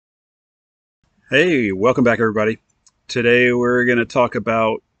Hey, welcome back, everybody. Today we're going to talk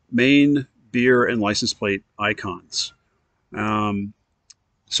about Maine beer and license plate icons. Um,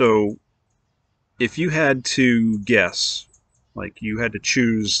 so, if you had to guess, like you had to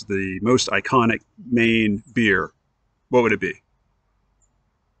choose the most iconic Maine beer, what would it be?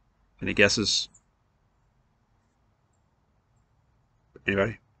 Any guesses?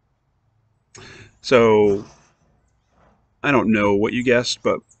 Anybody? So, I don't know what you guessed,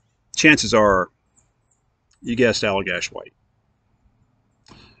 but chances are you guessed Allagash White.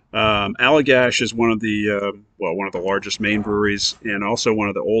 Allagash is one of the largest Maine breweries and also one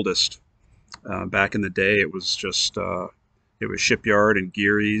of the oldest. Back in the day, it was Shipyard and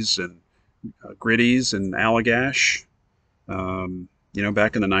Geary's and Gritty's and Allagash.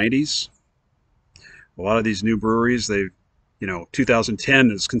 Back in the 90s, a lot of these new breweries,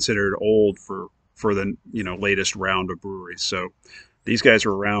 2010 is considered old for the latest round of breweries. So these guys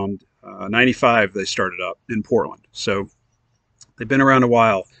were around 95. They started up in Portland, so they've been around a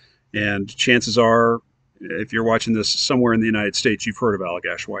while. And chances are, if you're watching this somewhere in the United States, you've heard of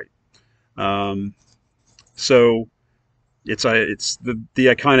Allagash White. Um, so it's the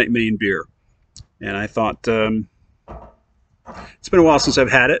iconic Maine beer, and I thought it's been a while since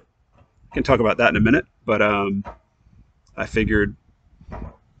I've had it. I can talk about that in a minute, but I figured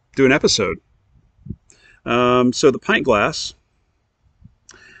do an episode. So the pint glass.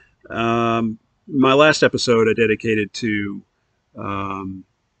 My last episode I dedicated to um,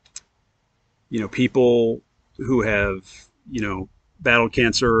 people who have battled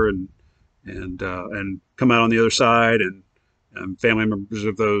cancer and come out on the other side, and family members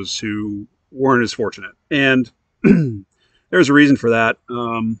of those who weren't as fortunate. And there's a reason for that.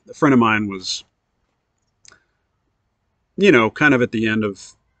 A friend of mine was, kind of at the end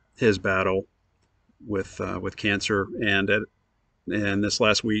of his battle with cancer, and this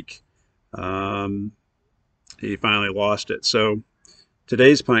last week, um, he finally lost it. So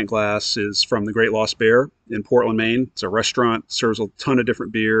today's pint glass is from the Great Lost Bear in Portland, Maine. It's a restaurant, serves a ton of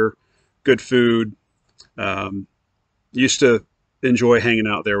different beer, good food. Um, Used to enjoy hanging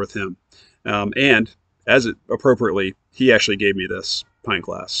out there with him. And as it appropriately, he actually gave me this pint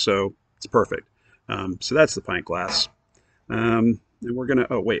glass. So it's perfect. So that's the pint glass. And we're going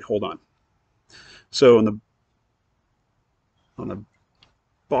to, oh, wait, hold on. So on the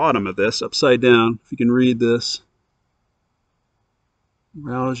bottom of this, upside down, if you can read this,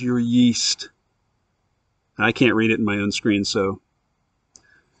 rouse your yeast. I can't read it in my own screen, so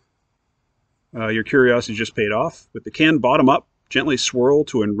your curiosity just paid off. With the can bottom up, gently swirl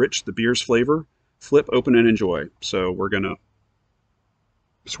to enrich the beer's flavor. Flip, open, and enjoy. So we're going to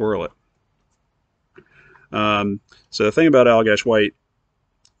swirl it. So the thing about Allagash White,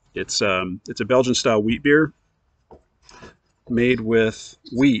 it's a Belgian-style wheat beer made with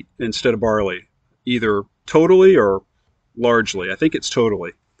wheat instead of barley, either totally or largely. I think it's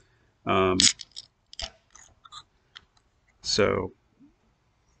totally. Um, so,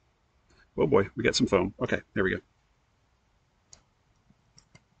 oh boy, we got some foam. Okay, there we go.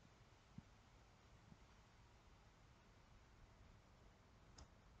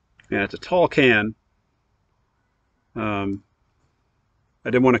 And it's a tall can. Um, I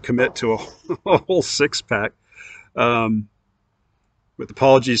didn't want to commit to a whole six pack. Um, with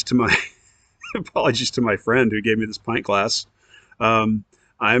apologies to my apologies to my friend who gave me this pint glass. I'm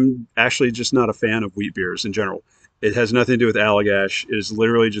actually just not a fan of wheat beers in general. It has nothing to do with Allagash. It is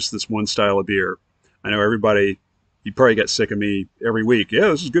literally just this one style of beer. I know everybody, you probably get sick of me every week. Yeah,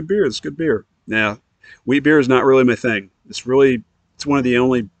 this is good beer. This is good beer. Now, wheat beer is not really my thing. It's one of the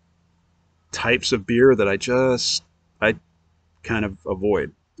only types of beer that I kind of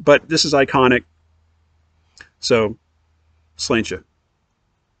avoid. But this is iconic. So, Slancha.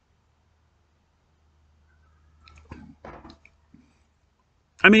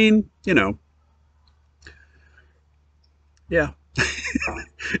 I mean, yeah,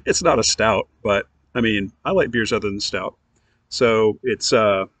 it's not a stout, but I mean, I like beers other than stout. So it's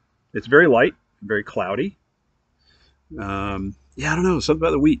very light, very cloudy. Yeah, I don't know, something about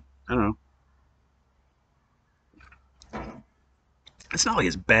the wheat. I don't know. It's not like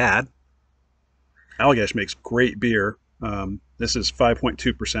it's bad. Allagash makes great beer. This is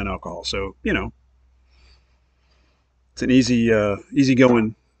 5.2% alcohol, so it's an easy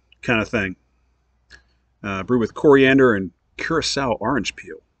going kind of thing. Brewed with coriander and curacao orange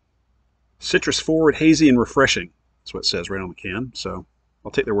peel. Citrus forward, hazy, and refreshing. That's what it says right on the can. So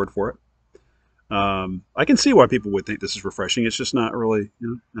I'll take their word for it. I can see why people would think this is refreshing. It's just not really,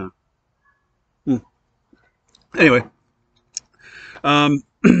 no. Anyway, um,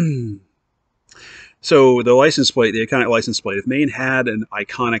 so the license plate, the iconic license plate. If Maine had an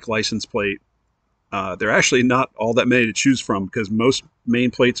iconic license plate, There are actually not all that many to choose from because most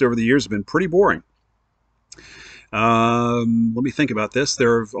Maine plates over the years have been pretty boring. Let me think about this.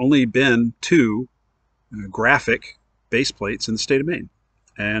 There have only been two graphic base plates in the state of Maine.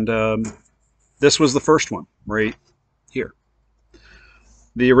 And this was the first one right here.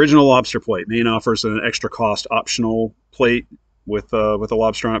 The original lobster plate. Maine offers an extra cost optional plate with a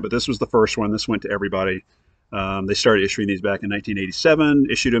lobster on it, but this was the first one. This went to everybody. They started issuing these back in 1987,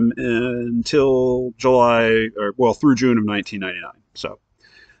 issued them until July, or well, through June of 1999. So,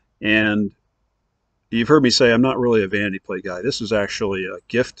 and you've heard me say I'm not really a vanity plate guy. This was actually a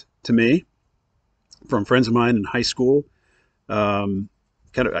gift to me from friends of mine in high school.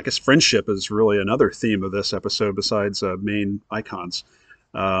 Kind of, I guess friendship is really another theme of this episode besides Maine icons.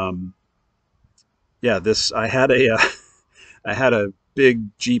 Um, yeah, this I had a I had a big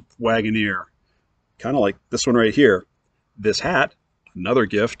Jeep Wagoneer, kind of like this one right here. This hat, another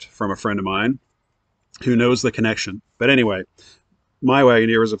gift from a friend of mine who knows the connection. But anyway, my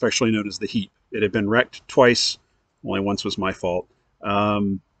Wagoneer was affectionately known as the Heat. It had been wrecked twice. Only once was my fault.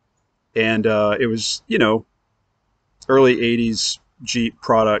 And it was, early 80s Jeep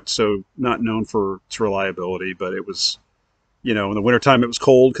product, so not known for its reliability, but it was, in the wintertime it was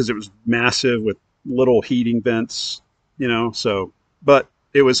cold because it was massive with little heating vents, so, but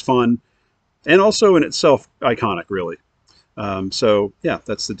it was fun and also in itself iconic, really. So yeah,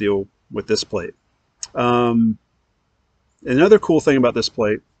 that's the deal with this plate. Another cool thing about this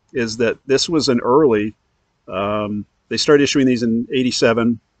plate is that this was an early, they started issuing these in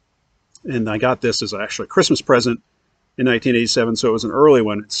 87, and I got this as actually a Christmas present in 1987, so it was an early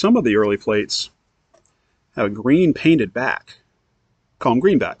one. Some of the early plates have a green painted back, call them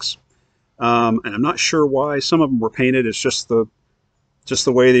greenbacks. And I'm not sure why some of them were painted. It's just the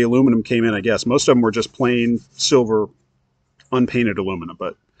way the aluminum came in, I guess. Most of them were just plain silver, unpainted aluminum,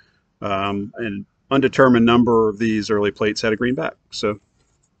 but an undetermined number of these early plates had a green back. So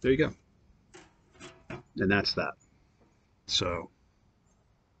there you go. And that's that. So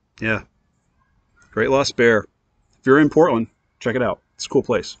yeah, Great Lost Bear. If you're in Portland, check it out. It's a cool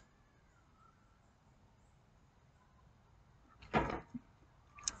place. And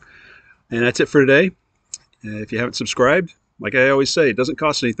that's it for today. If you haven't subscribed, like I always say, it doesn't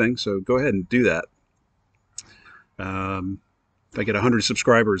cost anything, so go ahead and do that. If I get 100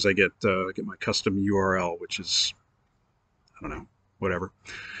 subscribers, I get my custom URL, which is, I don't know, whatever.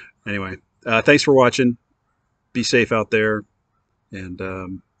 Anyway, thanks for watching. Be safe out there, and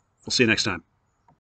we'll see you next time.